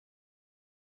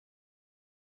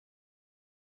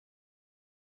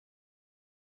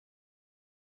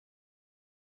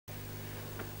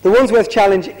The Wandsworth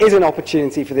Challenge is an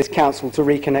opportunity for this council to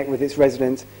reconnect with its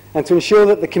residents and to ensure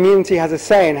that the community has a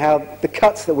say in how the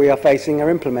cuts that we are facing are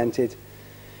implemented.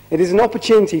 It is an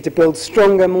opportunity to build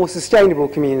stronger, more sustainable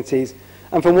communities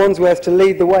and for Wandsworth to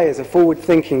lead the way as a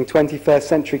forward-thinking 21st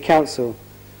century council.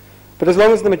 But as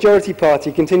long as the majority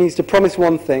party continues to promise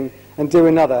one thing and do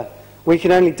another, we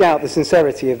can only doubt the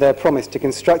sincerity of their promise to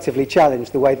constructively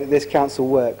challenge the way that this council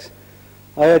works.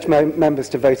 I urge members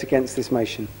to vote against this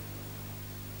motion.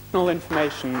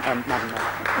 Information, Madam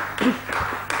Mayor.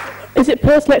 Is it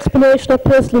personal explanation or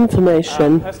personal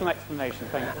information? Personal explanation,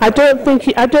 thank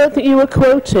you. I don't think you were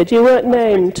quoted. You weren't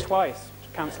named. Twice,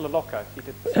 Councillor Locker. He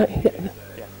did.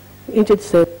 Yeah. He did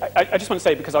say. I just want to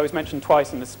say, because I was mentioned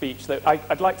twice in the speech, that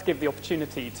I'd like to give the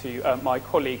opportunity to my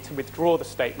colleague to withdraw the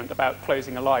statement about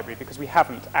closing a library, because we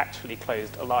haven't actually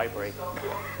closed a library.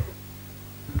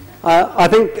 I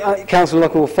think Councillor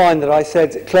Locker will find that I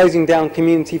said closing down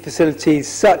community facilities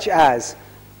such as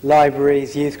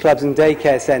libraries, youth clubs and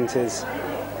daycare centres.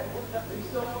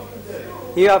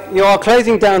 You are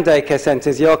closing down daycare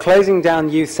centres, you are closing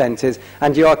down youth centres,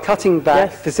 and you are cutting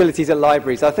back facilities at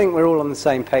libraries. I think we're all on the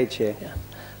same page here. Yeah.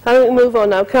 I think we move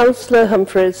on now. Councillor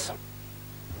Humphreys.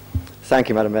 Thank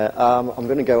you, Madam Mayor. I'm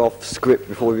going to go off script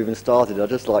before we've even started. I'd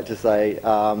just like to say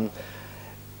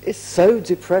it's so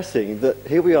depressing that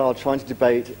here we are trying to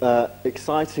debate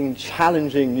exciting,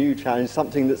 challenging, new challenge,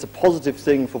 something that's a positive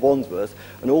thing for Wandsworth,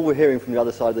 and all we're hearing from the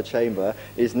other side of the chamber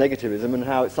is negativism and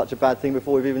how it's such a bad thing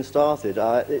before we've even started.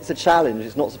 It's a challenge.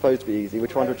 It's not supposed to be easy. We're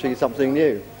trying to achieve something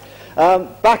new.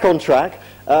 Back on track.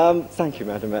 Thank you,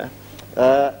 Madam Mayor.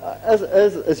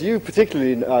 As you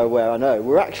particularly are aware, I know,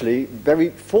 we're actually very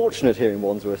fortunate here in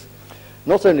Wandsworth.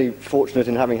 Not only fortunate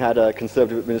in having had a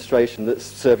Conservative administration that's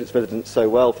served its residents so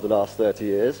well for the last 30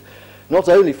 years, not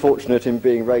only fortunate in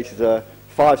being rated a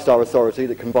 5-star authority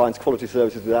that combines quality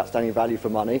services with outstanding value for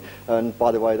money, and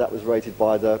by the way, that was rated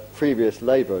by the previous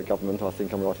Labour government, I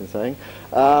think I'm right in saying.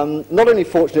 Not only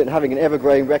fortunate in having an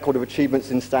ever-growing record of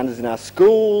achievements in standards in our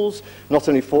schools, not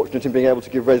only fortunate in being able to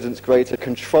give residents greater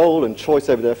control and choice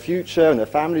over their future and their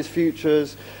families'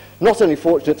 futures, not only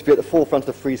fortunate to be at the forefront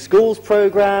of the Free Schools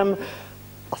programme.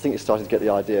 I think it's starting to get the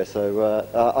idea. So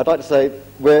I'd like to say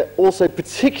we're also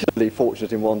particularly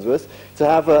fortunate in Wandsworth to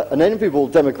have an enviable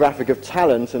demographic of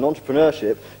talent and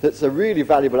entrepreneurship that's a really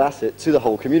valuable asset to the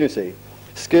whole community.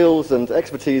 Skills and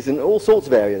expertise in all sorts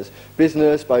of areas,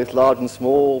 business, both large and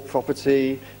small,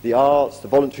 property, the arts, the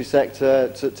voluntary sector,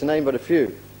 to name but a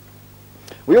few.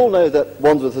 We all know that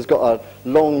Wandsworth has got a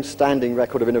long-standing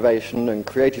record of innovation and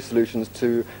creative solutions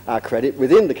to our credit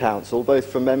within the council, both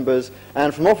from members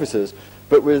and from officers.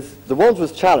 But with the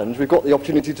Wandsworth Challenge, we've got the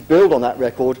opportunity to build on that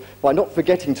record by not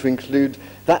forgetting to include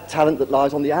that talent that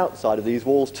lies on the outside of these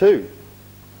walls too.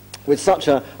 With such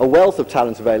a wealth of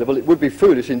talent available, it would be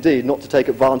foolish indeed not to take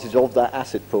advantage of that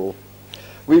asset pool.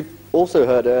 We've also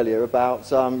heard earlier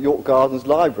about York Gardens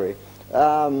Library.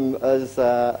 As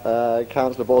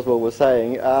Councillor Boswell was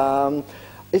saying,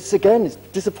 it's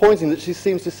disappointing that she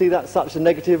seems to see that such a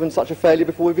negative and such a failure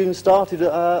before we've even started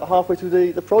halfway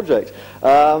through the project.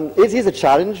 It is a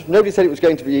challenge. Nobody said it was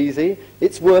going to be easy.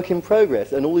 It's work in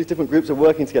progress, and all these different groups are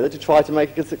working together to try to make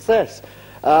it a success.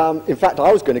 In fact,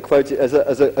 I was going to quote it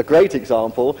as a great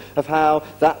example of how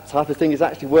that type of thing is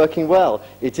actually working well.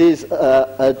 It is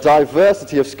a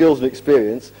diversity of skills and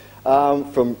experience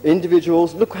from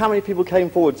individuals. Look how many people came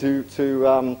forward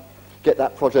to get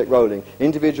that project rolling.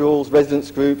 Individuals,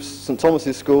 residents groups, St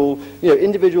Thomas's School,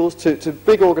 individuals to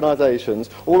big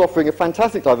organisations, all offering a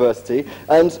fantastic diversity,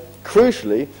 and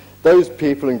crucially, those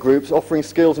people and groups offering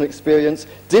skills and experience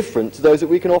different to those that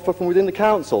we can offer from within the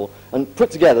council. And put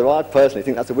together, I personally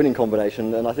think that's a winning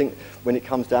combination, and I think when it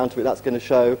comes down to it, that's going to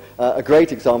show a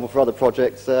great example for other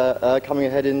projects coming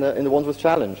ahead in the Wandsworth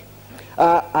Challenge.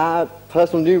 Our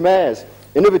personal new mayor's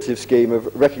innovative scheme of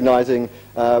recognising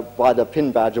by the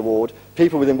Pin Badge Award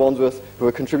people within Wandsworth who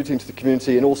are contributing to the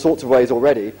community in all sorts of ways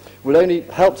already will only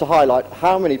help to highlight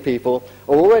how many people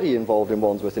are already involved in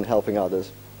Wandsworth in helping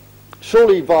others.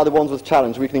 Surely via the Wandsworth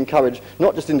Challenge we can encourage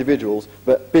not just individuals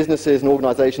but businesses and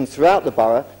organisations throughout the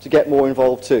borough to get more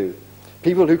involved too.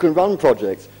 People who can run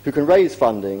projects, who can raise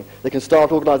funding, they can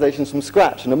start organisations from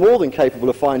scratch and are more than capable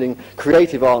of finding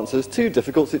creative answers to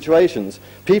difficult situations.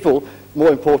 People, more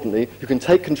importantly, who can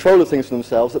take control of things for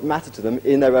themselves that matter to them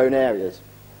in their own areas.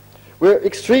 We're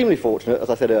extremely fortunate,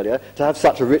 as I said earlier, to have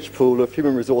such a rich pool of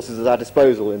human resources at our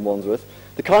disposal in Wandsworth,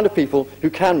 the kind of people who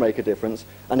can make a difference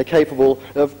and are capable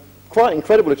of quite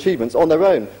incredible achievements on their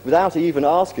own without even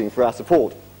asking for our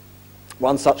support.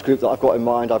 One such group that I've got in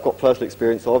mind, I've got personal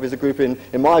experience of, is a group in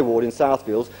my ward in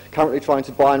Southfields currently trying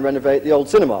to buy and renovate the old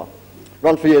cinema.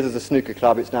 Run for years as a snooker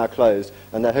club, it's now closed,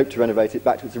 and they hope to renovate it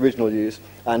back to its original use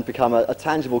and become a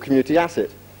tangible community asset.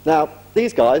 Now,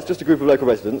 these guys, just a group of local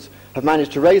residents, have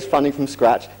managed to raise funding from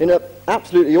scratch in an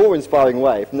absolutely awe-inspiring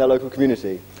way from their local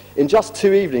community. In just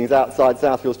 2 evenings outside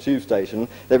Southfield's tube station,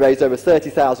 they raised over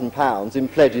 £30,000 in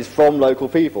pledges from local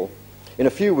people. In a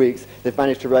few weeks, they've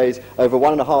managed to raise over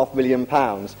 £1.5 million.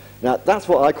 Now, that's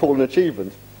what I call an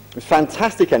achievement. With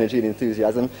fantastic energy and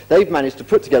enthusiasm, they've managed to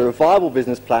put together a viable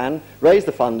business plan, raise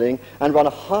the funding, and run a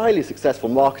highly successful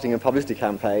marketing and publicity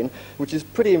campaign, which is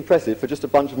pretty impressive for just a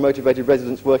bunch of motivated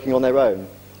residents working on their own.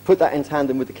 Put that in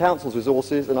tandem with the council's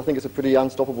resources, and I think it's a pretty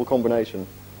unstoppable combination.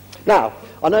 Now,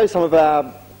 I know some of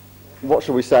our, what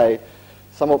shall we say,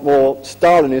 somewhat more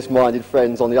Stalinist-minded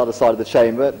friends on the other side of the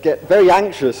chamber get very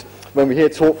anxious when we hear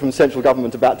talk from central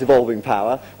government about devolving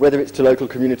power, whether it's to local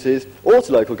communities or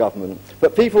to local government.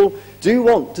 But people do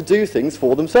want to do things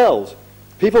for themselves.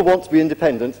 People want to be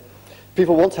independent.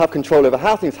 People want to have control over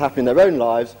how things happen in their own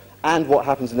lives and what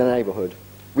happens in their neighbourhood.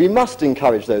 We must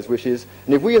encourage those wishes,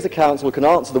 and if we as a council can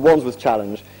answer the Wandsworth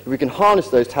challenge, if we can harness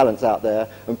those talents out there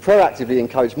and proactively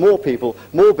encourage more people,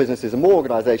 more businesses and more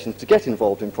organisations to get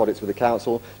involved in projects with the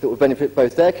council that will benefit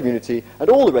both their community and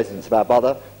all the residents of our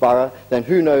borough, then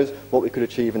who knows what we could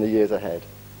achieve in the years ahead.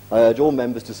 I urge all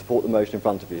members to support the motion in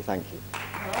front of you. Thank you.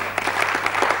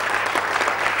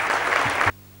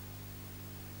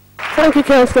 Thank you,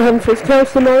 Councillor Humphreys.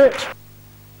 Councillor Merritt.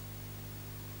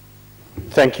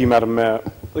 Thank you, Madam Mayor.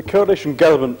 The coalition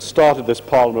government started this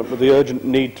Parliament with the urgent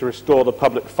need to restore the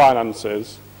public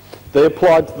finances. They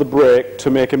applied the brake to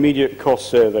make immediate cost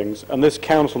savings, and this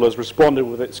council has responded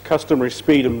with its customary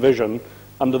speed and vision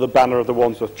under the banner of the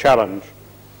Wandsworth Challenge.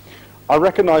 I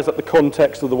recognise that the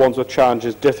context of the Wandsworth Challenge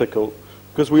is difficult,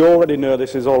 because we already know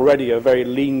this is already a very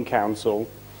lean council,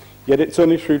 yet it's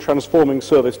only through transforming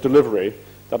service delivery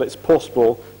that it's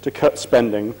possible to cut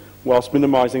spending whilst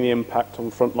minimising the impact on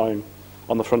the front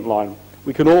line.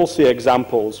 We can all see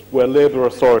examples where Labour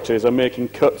authorities are making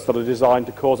cuts that are designed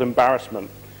to cause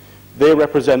embarrassment. They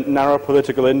represent narrow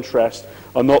political interest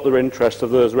and not the interest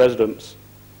of those residents.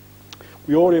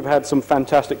 We already have had some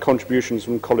fantastic contributions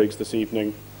from colleagues this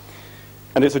evening,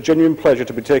 and it's a genuine pleasure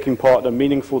to be taking part in a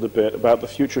meaningful debate about the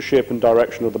future shape and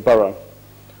direction of the borough.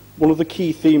 One of the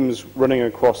key themes running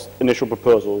across initial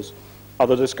proposals are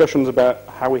the discussions about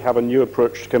how we have a new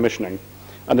approach to commissioning,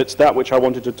 and it's that which I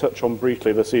wanted to touch on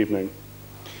briefly this evening.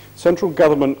 Central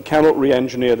government cannot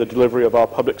re-engineer the delivery of our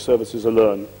public services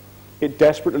alone. It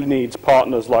desperately needs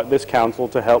partners like this council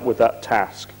to help with that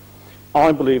task.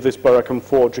 I believe this borough can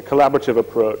forge a collaborative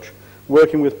approach,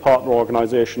 working with partner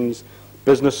organisations,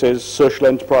 businesses, social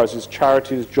enterprises,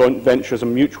 charities, joint ventures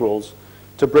and mutuals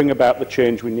to bring about the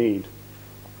change we need.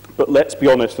 But let's be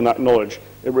honest and acknowledge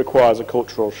it requires a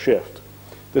cultural shift.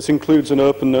 This includes an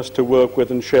openness to work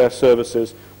with and share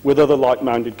services with other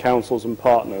like-minded councils and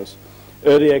partners.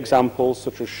 Early examples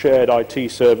such as shared IT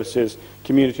services,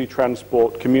 community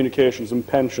transport, communications and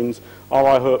pensions are,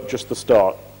 I hope, just the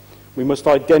start. We must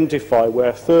identify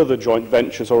where further joint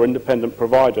ventures or independent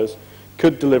providers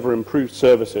could deliver improved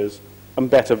services and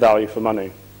better value for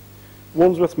money.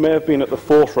 Wandsworth may have been at the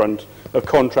forefront of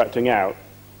contracting out,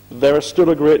 but there are still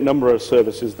a great number of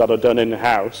services that are done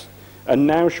in-house, and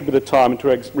now should be the time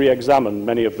to re-examine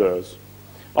many of those.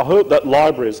 I hope that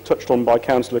libraries, touched on by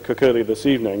Councillor Cook earlier this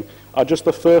evening, are just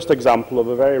the first example of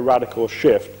a very radical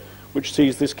shift which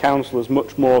sees this council as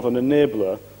much more of an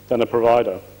enabler than a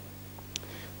provider.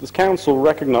 This council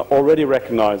already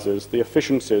recognises the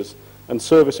efficiencies and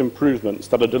service improvements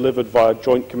that are delivered via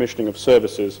joint commissioning of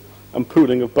services and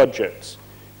pooling of budgets.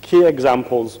 Key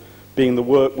examples being the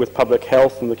work with public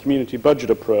health and the community budget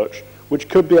approach, which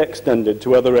could be extended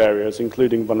to other areas,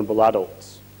 including vulnerable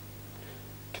adults.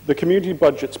 The community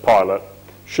budgets pilot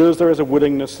shows there is a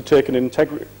willingness to take an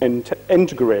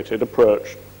integrated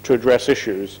approach to address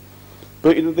issues,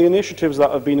 but the initiatives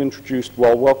that have been introduced,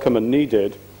 while welcome and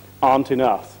needed, aren't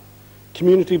enough.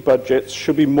 Community budgets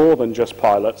should be more than just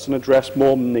pilots and address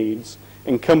more needs,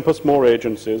 encompass more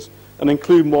agencies, and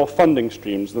include more funding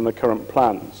streams than the current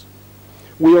plans.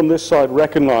 We on this side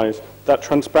recognise that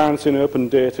transparency and open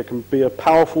data can be a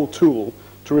powerful tool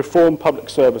to reform public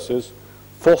services,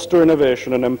 foster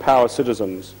innovation and empower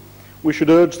citizens. We should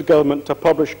urge the government to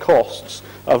publish costs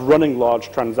of running large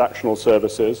transactional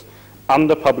services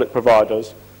under public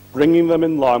providers, bringing them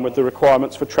in line with the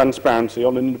requirements for transparency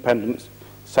on independent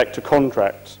sector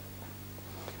contracts.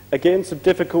 Against a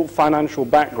difficult financial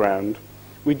background,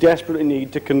 we desperately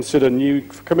need to consider new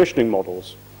commissioning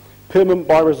models. Payment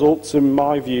by results, in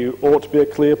my view, ought to be a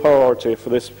clear priority for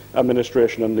this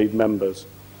administration and lead members.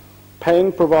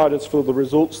 Paying providers for the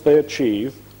results they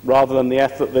achieve, rather than the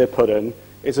effort they put in,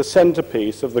 is a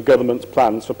centrepiece of the government's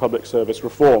plans for public service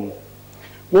reform.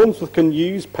 Wandsworth can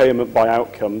use payment by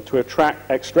outcome to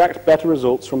extract better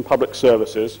results from public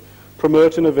services,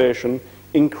 promote innovation,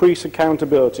 increase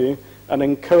accountability, and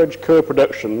encourage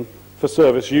co-production for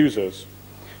service users.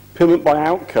 Payment by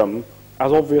outcome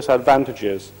has obvious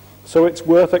advantages, so it's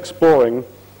worth exploring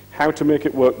how to make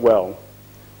it work well.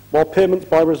 While payments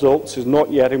by results is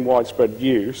not yet in widespread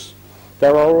use,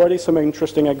 there are already some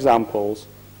interesting examples,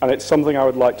 and it's something I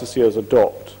would like to see us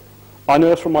adopt. I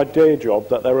know from my day job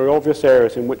that there are obvious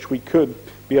areas in which we could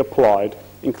be applied,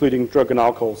 including drug and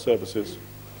alcohol services.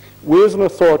 We as an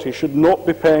authority should not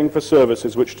be paying for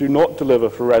services which do not deliver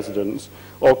for residents,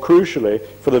 or crucially,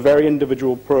 for the very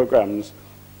individual programs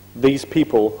these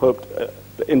people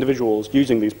the individuals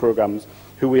using these programs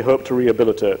who we hope to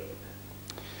rehabilitate.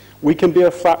 We can be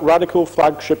a radical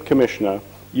flagship commissioner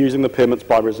using the payments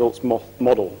by results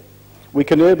model. We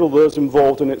can enable those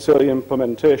involved in its early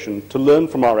implementation to learn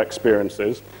from our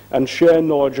experiences and share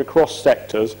knowledge across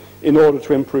sectors in order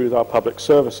to improve our public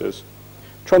services.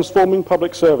 Transforming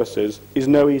public services is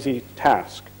no easy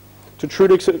task. To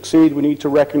truly succeed, we need to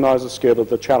recognise the scale of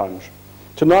the challenge.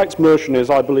 Tonight's motion is,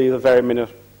 I believe, a very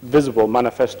visible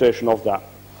manifestation of that.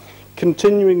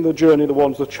 Continuing the journey the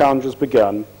Wandsworth Challenge has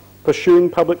begun, pursuing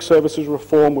public services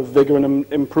reform with vigour and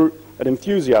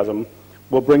enthusiasm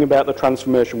will bring about the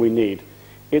transformation we need.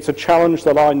 It's a challenge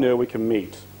that I know we can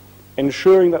meet.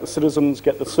 Ensuring that the citizens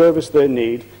get the service they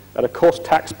need at a cost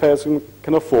taxpayers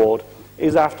can afford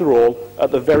is, after all,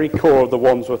 at the very core of the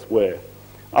Wandsworth way.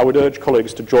 I would urge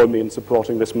colleagues to join me in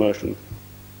supporting this motion.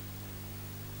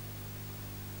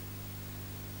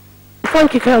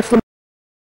 Thank you, Councillor